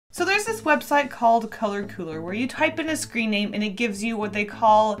So there's this website called Color Cooler where you type in a screen name and it gives you what they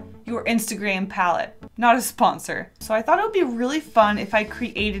call your Instagram palette. Not a sponsor. So I thought it would be really fun if I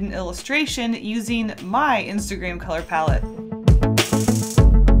created an illustration using my Instagram color palette.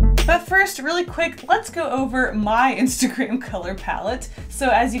 But first, really quick, let's go over my Instagram color palette. So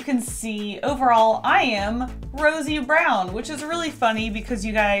as you can see, overall, I am rosy brown, which is really funny because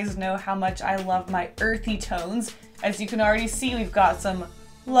you guys know how much I love my earthy tones. As you can already see, we've got some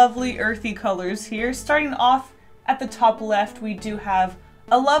lovely earthy colors here. Starting off at the top left, we do have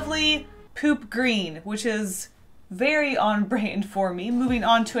a lovely poop green, which is very on brand for me. Moving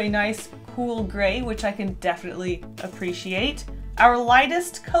on to a nice cool gray, which I can definitely appreciate. Our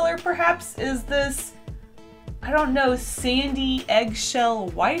lightest color perhaps is this, I don't know, sandy eggshell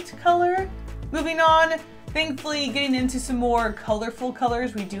white color. Moving on, thankfully getting into some more colorful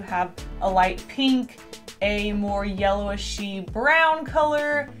colors, we do have a light pink, a more yellowishy brown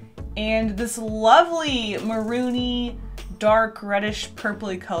color, and this lovely maroony, dark reddish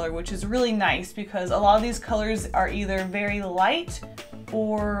purpley color, which is really nice because a lot of these colors are either very light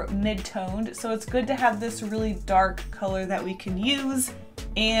or mid-toned, so it's good to have this really dark color that we can use,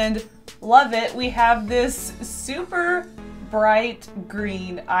 and love it. We have this super bright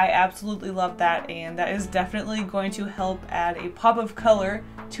green. I absolutely love that, and that is definitely going to help add a pop of color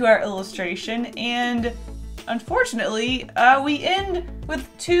to our illustration. And unfortunately, we end with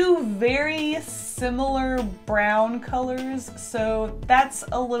two very similar brown colors, so that's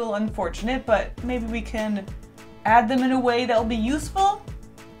a little unfortunate, but maybe we can add them in a way that will be useful.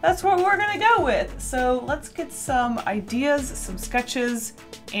 That's what we're gonna go with. So let's get some ideas, some sketches,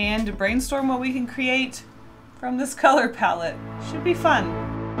 and brainstorm what we can create from this color palette. Should be fun.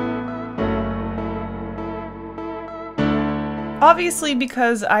 Obviously,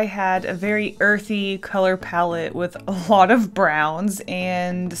 because I had a very earthy color palette with a lot of browns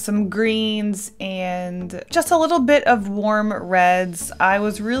and some greens and just a little bit of warm reds, I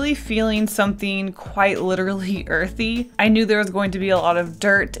was really feeling something quite literally earthy. I knew there was going to be a lot of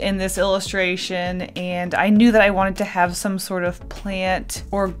dirt in this illustration, and I knew that I wanted to have some sort of plant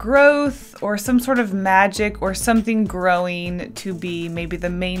or growth or some sort of magic or something growing to be maybe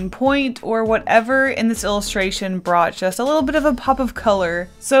the main point, or whatever in this illustration brought just a little bit of a pop of color.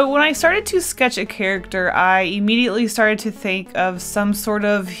 So when I started to sketch a character, I immediately started to think of some sort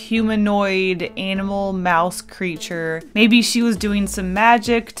of humanoid animal mouse creature. Maybe she was doing some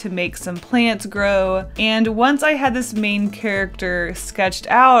magic to make some plants grow. And once I had this main character sketched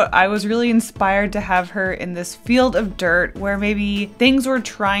out, I was really inspired to have her in this field of dirt where maybe things were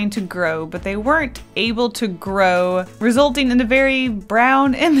trying to grow, but they weren't able to grow, resulting in a very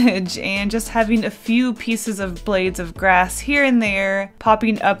brown image and just having a few pieces of blades of grass here and there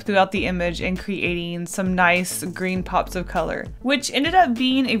popping up throughout the image and creating some nice green pops of color, which ended up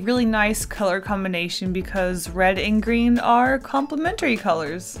being a really nice color combination because red and green are complementary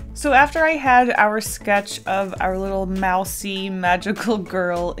colors. So after I had our sketch of our little mousy magical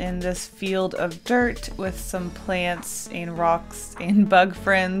girl in this field of dirt with some plants and rocks and bug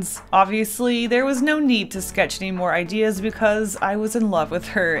friends, obviously there was no need to sketch any more ideas because I was in love with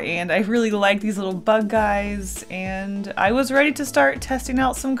her and I really liked these little bug guys, and I was ready to start testing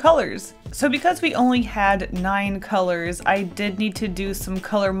out some colors. So because we only had 9 colors, I did need to do some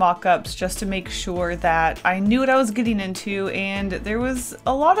color mock-ups just to make sure that I knew what I was getting into, and there was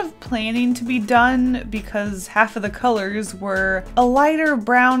a lot of planning to be done because half of the colors were a lighter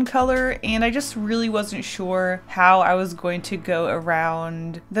brown color, and I just really wasn't sure how I was going to go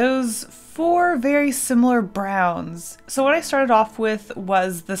around those 4 very similar browns. So what I started off with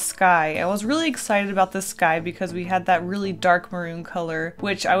was the sky. I was really excited about the sky because we had that really dark maroon color,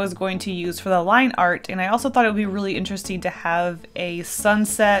 which I was going to use for the line art, and I also thought it would be really interesting to have a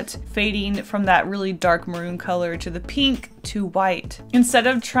sunset fading from that really dark maroon color to the pink to white. Instead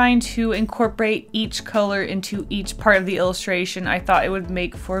of trying to incorporate each color into each part of the illustration, I thought it would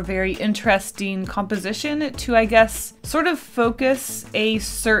make for a very interesting composition to, I guess, sort of focus a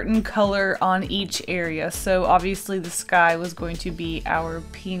certain color on each area. So obviously the sky was going to be our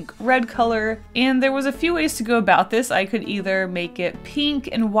pink red color, and there was a few ways to go about this. I could either make it pink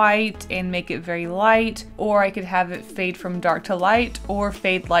and white and make it very light, or I could have it fade from dark to light or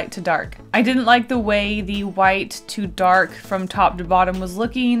fade light to dark. I didn't like the way the white to dark from top to bottom was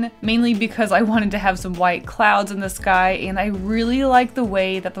looking, mainly because I wanted to have some white clouds in the sky, and I really like the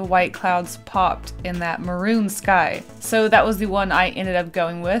way that the white clouds popped in that maroon sky. So that was the one I ended up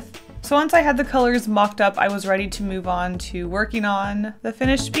going with. So once I had the colors mocked up, I was ready to move on to working on the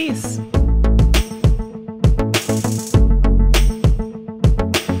finished piece.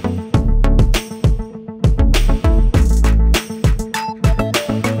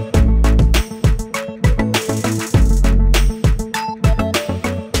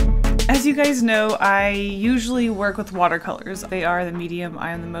 guys know, I usually work with watercolors. They are the medium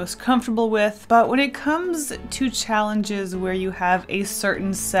I am the most comfortable with, but when it comes to challenges where you have a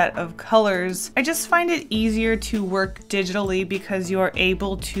certain set of colors, I just find it easier to work digitally because you are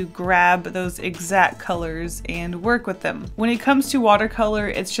able to grab those exact colors and work with them. When it comes to watercolor,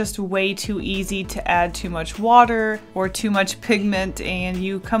 it's just way too easy to add too much water or too much pigment, and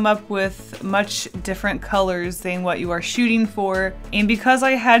you come up with much different colors than what you are shooting for. And because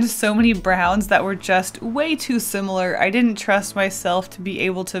I had so many browns that were just way too similar, I didn't trust myself to be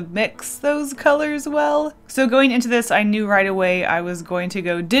able to mix those colors well. So going into this, I knew right away I was going to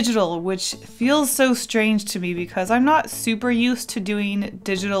go digital, which feels so strange to me because I'm not super used to doing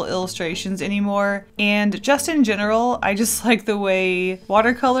digital illustrations anymore. And just in general, I just like the way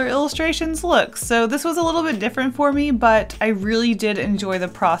watercolor illustrations look. So this was a little bit different for me, but I really did enjoy the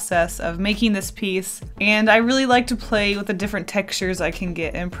process of making this piece. And I really like to play with the different textures I can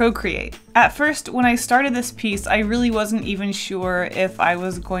get in Procreate. At first, when I started this piece, I really wasn't even sure if I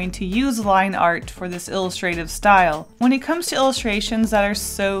was going to use line art for this illustrative style. When it comes to illustrations that are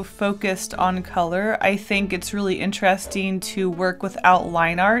so focused on color, I think it's really interesting to work without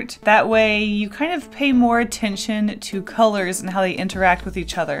line art. That way, you kind of pay more attention to colors and how they interact with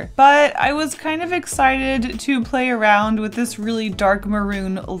each other. But I was kind of excited to play around with this really dark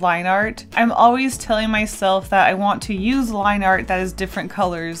maroon line art. I'm always telling myself that I want to use line art that is different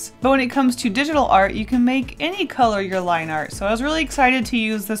colors, but when it comes to digital art, you can make any color your line art. So I was really excited to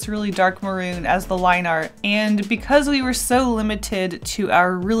use this really dark maroon as the line art. And because we were so limited to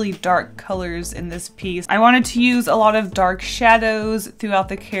our really dark colors in this piece, I wanted to use a lot of dark shadows throughout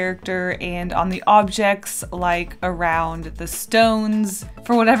the character and on the objects, like around the stones.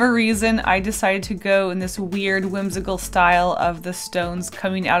 For whatever reason, I decided to go in this weird whimsical style of the stones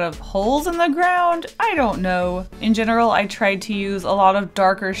coming out of holes in the ground. I don't know. In general, I tried to use a lot of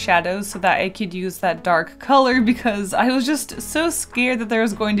darker shadows so that I could use that dark color because I was just so scared that there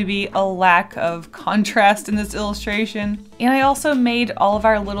was going to be a lack of contrast in this illustration. And I also made all of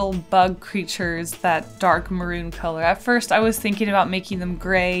our little bug creatures that dark maroon color. At first I was thinking about making them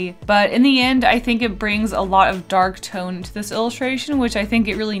gray, but in the end I think it brings a lot of dark tone to this illustration, which I think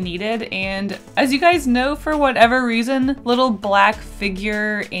it really needed. And as you guys know, for whatever reason, little black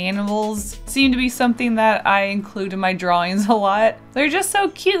figure animals seem to be something that I include in my drawings a lot. They're just so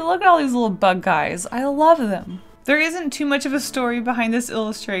cute. Look at all these little bug guys. I love them. There isn't too much of a story behind this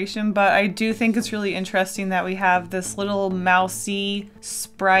illustration, but I do think it's really interesting that we have this little mousy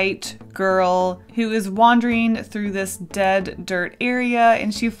sprite girl who is wandering through this dead dirt area,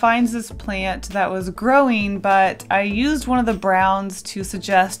 and she finds this plant that was growing, but I used one of the browns to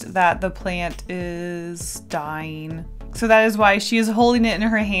suggest that the plant is dying. So that is why she is holding it in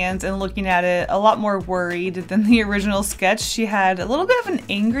her hands and looking at it a lot more worried than the original sketch. She had a little bit of an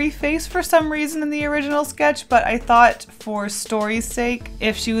angry face for some reason in the original sketch, but I thought for story's sake,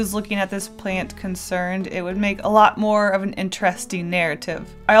 if she was looking at this plant concerned, it would make a lot more of an interesting narrative.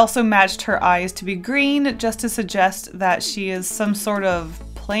 I also matched her eyes to be green just to suggest that she is some sort of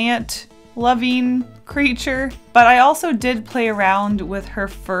plant-loving creature. But I also did play around with her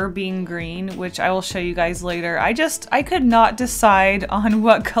fur being green, which I will show you guys later. I could not decide on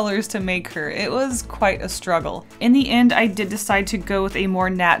what colors to make her. It was quite a struggle. In the end, I did decide to go with a more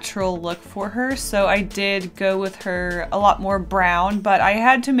natural look for her, so I did go with her a lot more brown, but I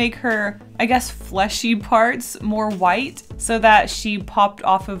had to make her, I guess, fleshy parts more white so that she popped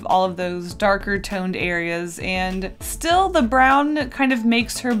off of all of those darker toned areas, and still the brown kind of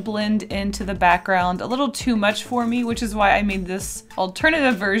makes her blend into the background a little too much for me, which is why I made this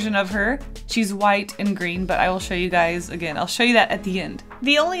alternative version of her. She's white and green, but I will show you guys again. I'll show you that at the end.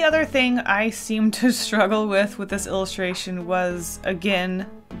 The only other thing I seemed to struggle with this illustration was, again,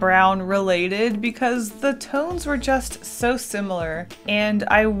 brown related, because the tones were just so similar, and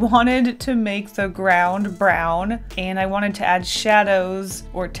I wanted to make the ground brown and I wanted to add shadows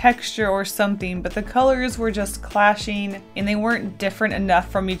or texture or something, but the colors were just clashing and they weren't different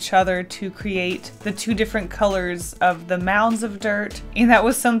enough from each other to create the two different colors of the mounds of dirt. And that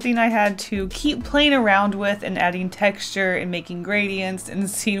was something I had to keep playing around with and adding texture and making gradients and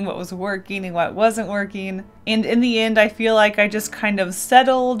seeing what was working and what wasn't working. And in the end, I feel like I just kind of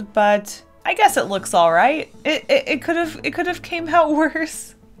settled, but I guess it looks all right. It could have came out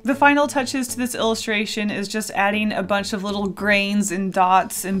worse. The final touches to this illustration is just adding a bunch of little grains and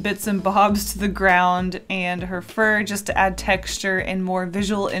dots and bits and bobs to the ground and her fur, just to add texture and more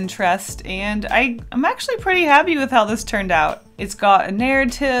visual interest, and I'm actually pretty happy with how this turned out. It's got a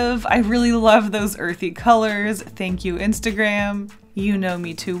narrative. I really love those earthy colors. Thank you, Instagram. You know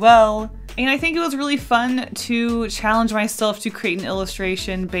me too well. And I think it was really fun to challenge myself to create an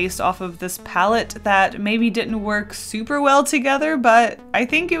illustration based off of this palette that maybe didn't work super well together, but I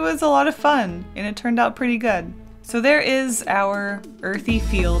think it was a lot of fun and it turned out pretty good. So there is our earthy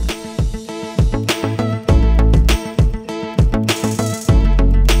field.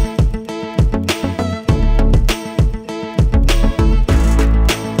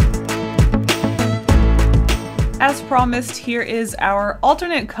 As promised, here is our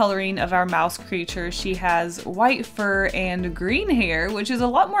alternate coloring of our mouse creature. She has white fur and green hair, which is a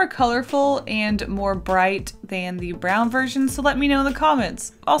lot more colorful and more bright than the brown version, so let me know in the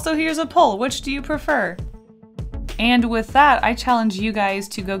comments. Also, here's a poll, which do you prefer? And with that, I challenge you guys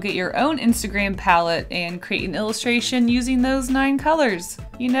to go get your own Instagram palette and create an illustration using those 9 colors.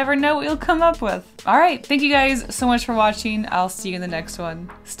 You never know what you'll come up with. Alright, thank you guys so much for watching. I'll see you in the next one.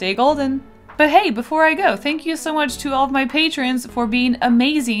 Stay golden! But hey, before I go, thank you so much to all of my patrons for being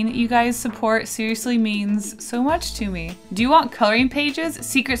amazing. You guys' support seriously means so much to me. Do you want coloring pages,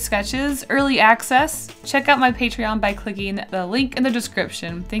 secret sketches, early access? Check out my Patreon by clicking the link in the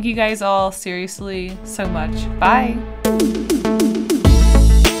description. Thank you guys all seriously so much. Bye!